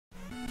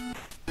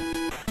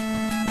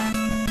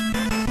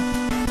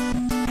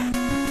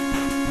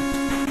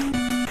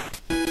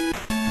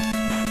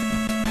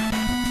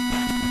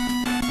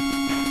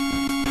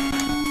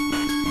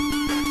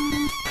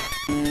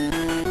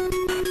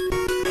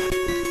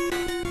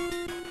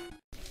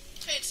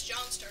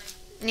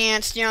Yeah,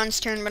 it's John's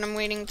turn, but I'm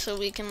waiting till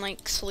we can,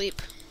 like,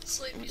 sleep.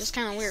 Sleep. It's just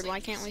kind of weird.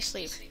 Why can't we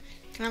sleep?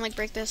 Can I, like,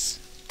 break this?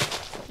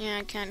 Yeah,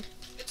 I can.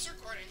 It's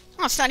recording.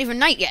 Oh, it's not even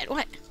night yet.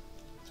 What?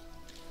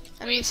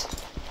 That means...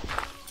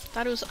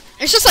 Thought it was...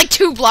 It's just, like,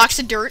 2 blocks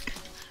of dirt.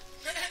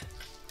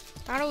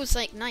 Thought it was,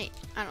 like, night.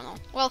 I don't know.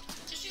 Well...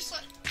 Just use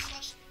slash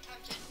content.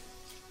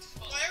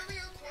 Why are we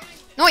recording?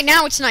 No, wait,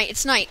 now it's night.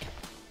 It's night.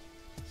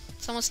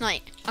 It's almost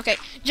night. Okay,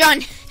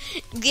 John,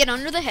 get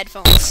under the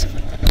headphones.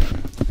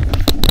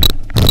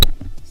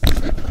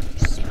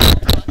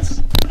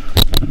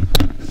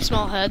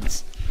 Small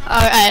heads.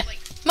 Alright,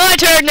 my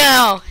turn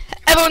now.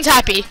 Everyone's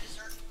happy.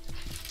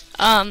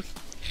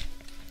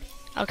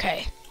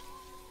 Okay.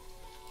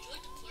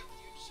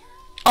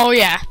 Oh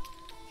yeah.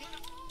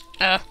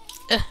 Alright.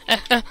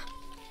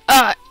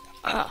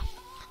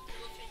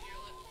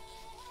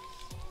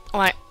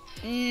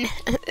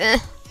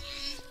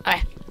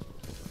 Alright.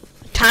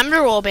 Time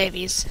to roll,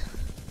 babies.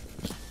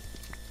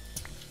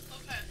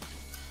 Okay.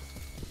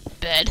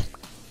 Bed.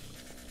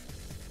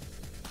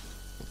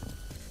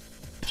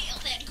 Nail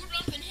that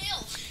grumpin'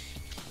 hill.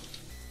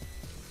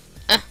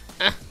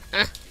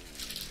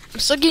 I'm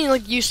still getting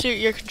like used to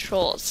your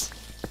controls.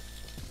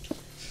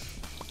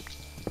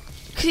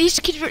 Cause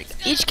each computer. On an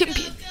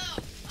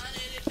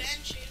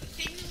adventure,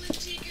 Penguin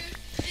Seeker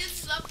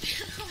is up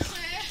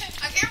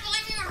I can't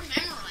believe you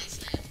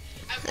memorized that.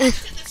 I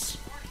watched it this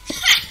morning.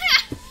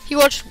 You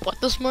watched what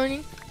this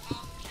morning?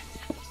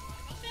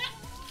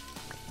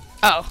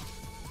 Oh.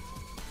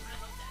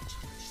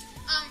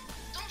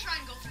 Don't try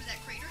and go through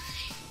that crater.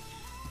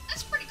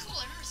 That's pretty cool.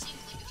 I've never seen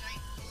like a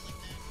giant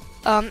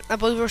hole like that. I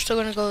believe we're still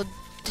gonna go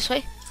this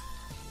way.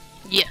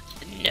 Yeah.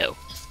 No.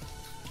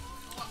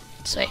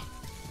 This way.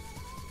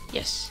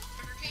 Yes.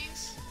 Sugar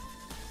canes?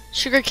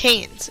 Sugar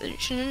canes.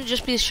 Shouldn't it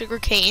just be sugar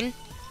cane? I mean,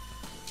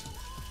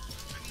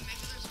 maybe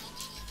there's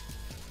multiple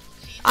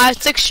canes. I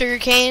have 6 sugar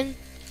cane.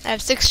 I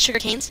have 6 sugar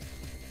canes. I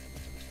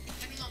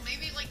don't know,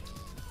 maybe like...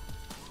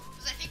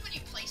 Because I think when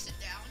you place it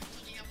down,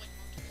 when you have like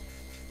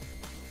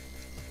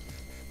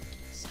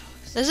multiple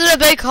stocks. This is a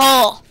big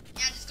hole.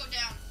 Yeah, just go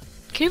down.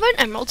 Can you find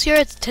emeralds here?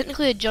 It's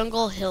technically a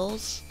jungle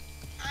hills.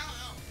 I don't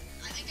know.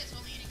 I think it's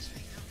only an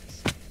extreme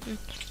mountains.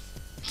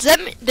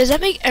 Does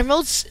that make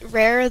emeralds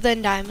rarer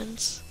than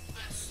diamonds?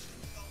 Yes.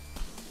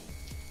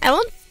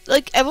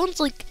 Everyone's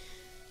like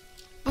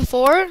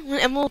before when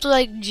emeralds were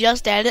like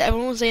just added,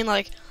 everyone was saying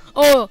like,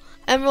 oh,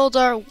 emeralds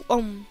are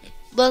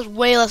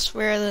way less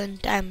rare than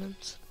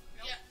diamonds.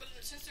 Yeah, but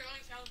since they're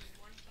only found in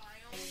one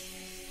biome,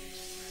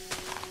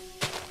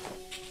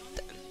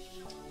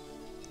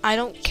 I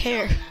don't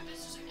care.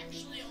 this is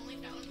actually only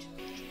found in 2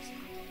 regions.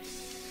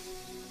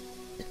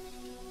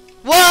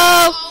 Whoa!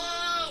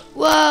 Oh!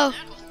 Whoa!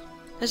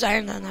 There's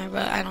iron down there,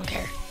 but I don't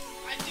care.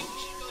 I think we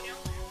should go down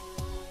there.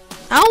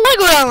 I don't want to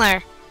go down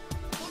there.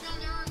 Go down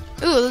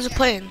there. Ooh, those are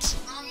plains.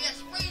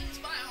 Yes, plains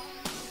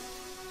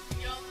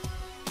biome. Yum.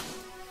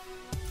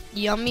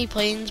 Yummy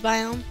plains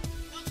biome.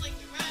 Looks like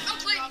the red. Oh,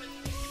 clay.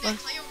 What?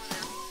 Clay over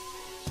there.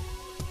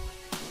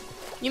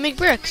 You make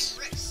bricks.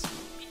 Bricks.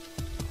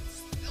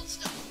 Build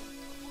stuff.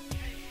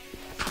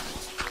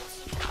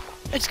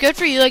 It's good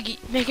for you, like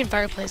making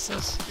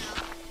fireplaces.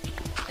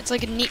 It's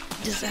like a neat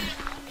design.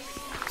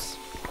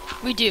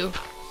 We do.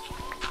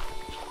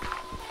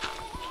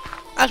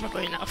 That's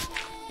probably enough.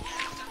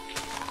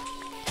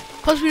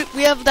 Plus,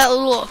 we have that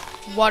little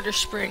water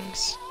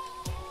springs.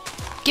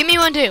 Give me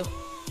one too.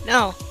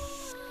 No.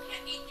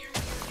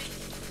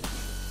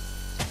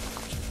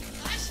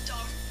 That's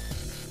dumb.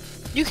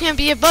 You can't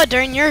be a bud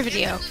during your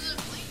video.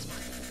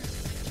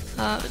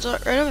 It's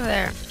right over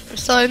there. We're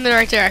still in the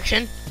right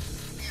direction.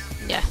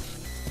 Yeah.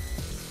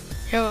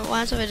 Here,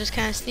 why don't I just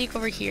kind of sneak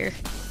over here?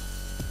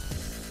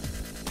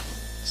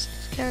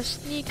 Kind of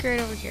sneak right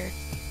over here.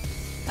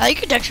 I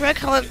like your texture pack,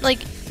 how it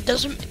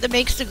that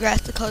makes the grass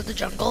the color of the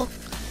jungle.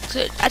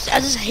 So I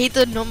just hate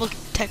the normal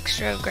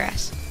texture of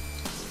grass.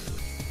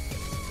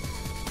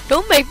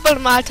 Don't make fun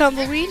of my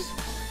tumbleweed.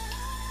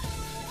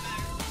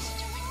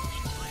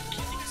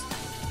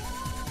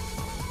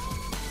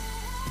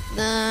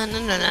 Nah.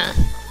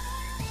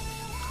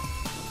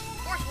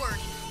 Fourth word.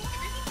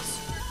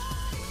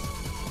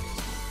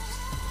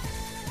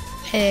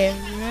 Hey,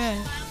 right.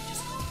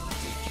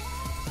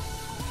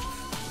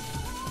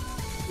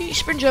 You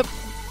sprint up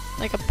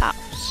like a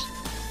mouse.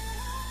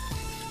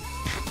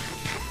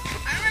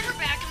 I remember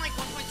back in like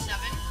 1.7,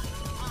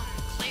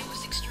 clay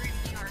was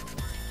extremely hard to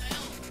find.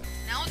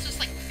 Now it's just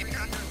like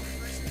everywhere under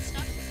rivers and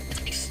stuff.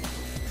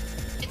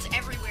 It's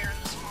everywhere in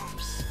the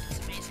swamps. It's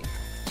amazing how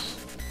much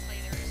clay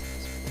there is in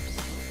the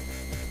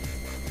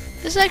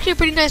swamps. This is actually a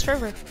pretty nice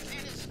river. And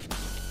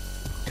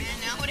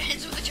now it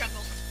ends with a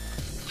jungle.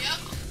 Yep.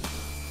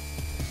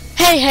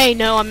 Hey,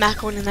 no, I'm not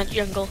going in that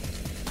jungle.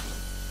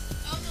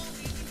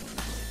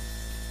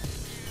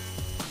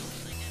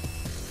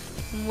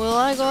 Will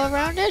I go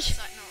around it? No.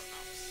 I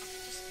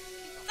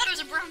thought it was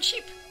a brown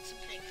sheep. It's a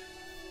pig.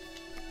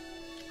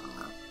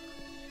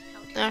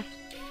 There.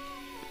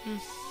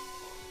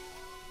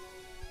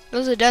 It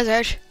was a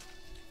desert.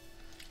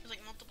 There's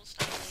like multiple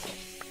stops.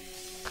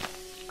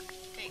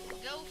 Okay,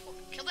 go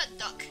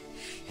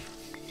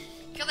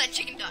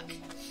duck.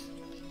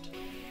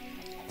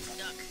 It's a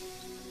duck.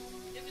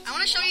 I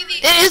want to show you the.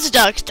 It is a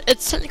duck.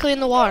 It's technically in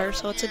the water,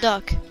 so it's a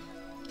duck.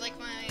 Like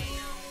my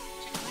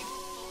chicken leg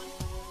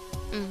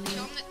bone.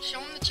 Show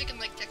him the chicken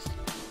leg texture.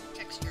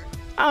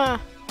 Uh.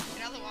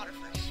 Get out of the water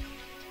first.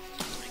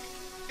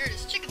 Here it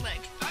is, chicken leg.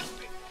 Because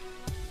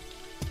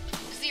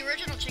the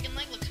original chicken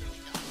leg looks really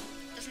dumb.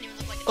 Doesn't even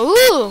look like a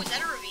Ooh. Was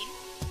that a ravine?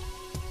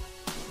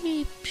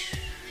 Beep.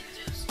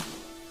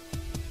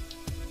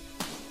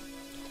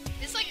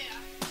 It's like.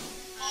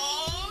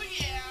 Oh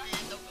yeah.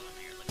 Man, don't go in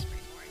there. It looks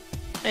pretty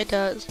boring. It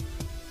does.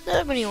 Not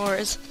that many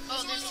oars.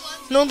 Oh, there's the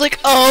ones. No one's like,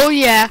 oh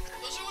yeah.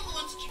 Those are the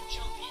ones that you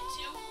jump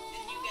into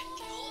and you get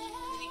killed,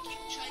 and then you keep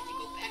trying to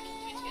go back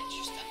into it to get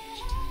your stuff.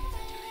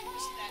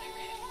 Is that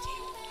ever happened to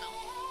you? No.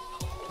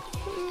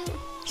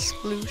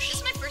 Sploosh. This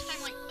is my first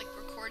time like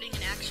recording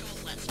an actual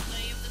let's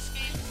play of this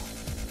game.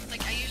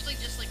 Like I usually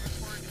just like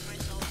record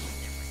myself in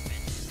different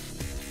bits.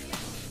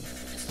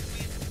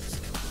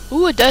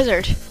 Ooh, a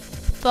desert.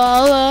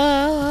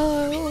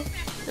 Follow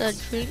the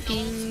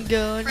drinking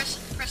gun. Press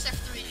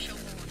F3 to show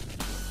forward.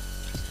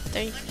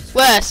 Thing. Yeah, it's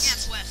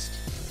West. west.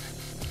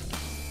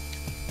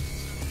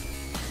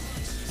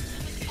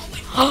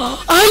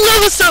 I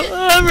love it so.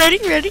 I'm ready.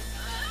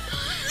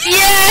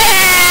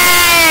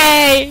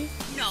 Yay!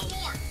 No.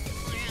 More.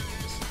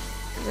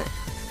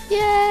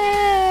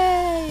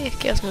 Yay!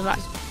 Okay, let's move on.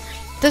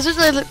 This is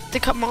the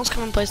most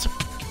common place to.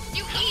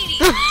 You idiot!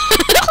 You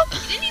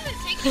didn't even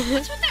take it.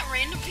 What's with that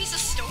random piece of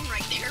stone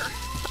right there?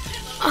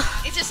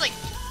 It's just like,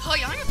 oh,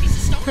 you have a piece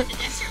of stone in the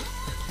desert.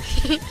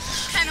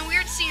 Kind of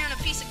weird seeing a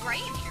piece of gray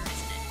in here, isn't it?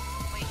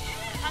 Wait, I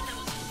thought that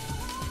was.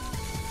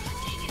 God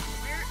dang it!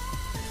 Where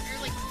are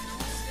like no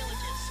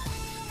villages?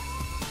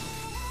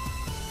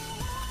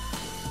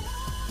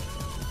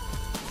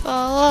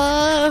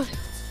 Follow.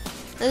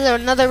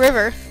 There's another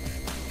river.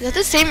 Is that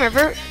the same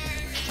river?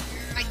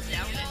 I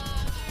doubt it.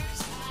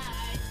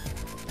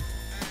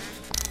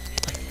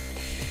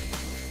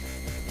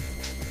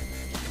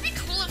 It'd be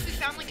cool if we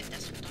found like a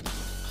desert dungeon.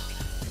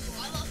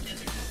 I love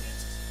desert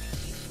dungeons.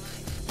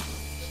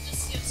 You'll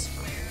just see a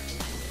square.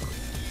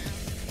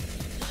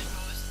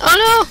 Oh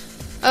no!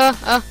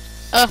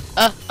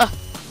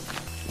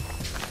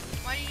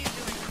 What are you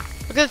doing?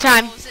 Look at the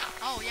time. Oh, is it?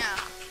 Oh yeah.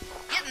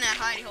 Get in that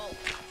hidey hole.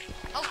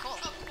 Oh cool.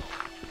 Oh cool.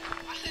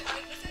 I think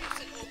you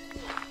said oh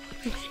cool.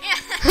 Yeah.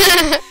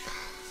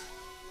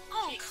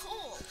 Oh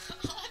cool. That's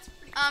pretty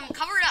cool.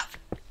 Cover it up.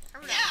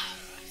 Cover it up.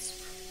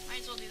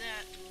 Might as well do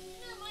that.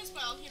 Yeah, might as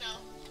well,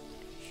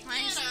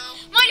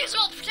 Might as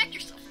well protect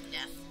yourself from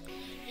death.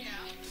 Yeah.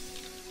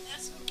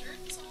 That's what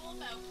Earth's all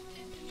about.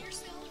 Protecting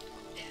yourself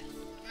from death.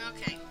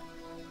 Okay.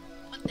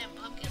 Put them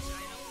pumpkins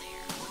right over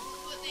there.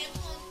 Put them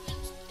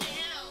pumpkins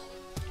down.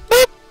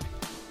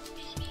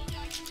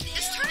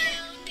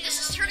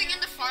 This is turning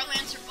into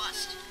Farlands or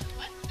Bust.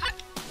 What?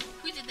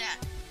 Who did that?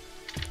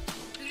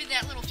 Who did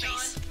that little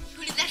face?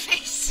 Who did that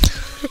face?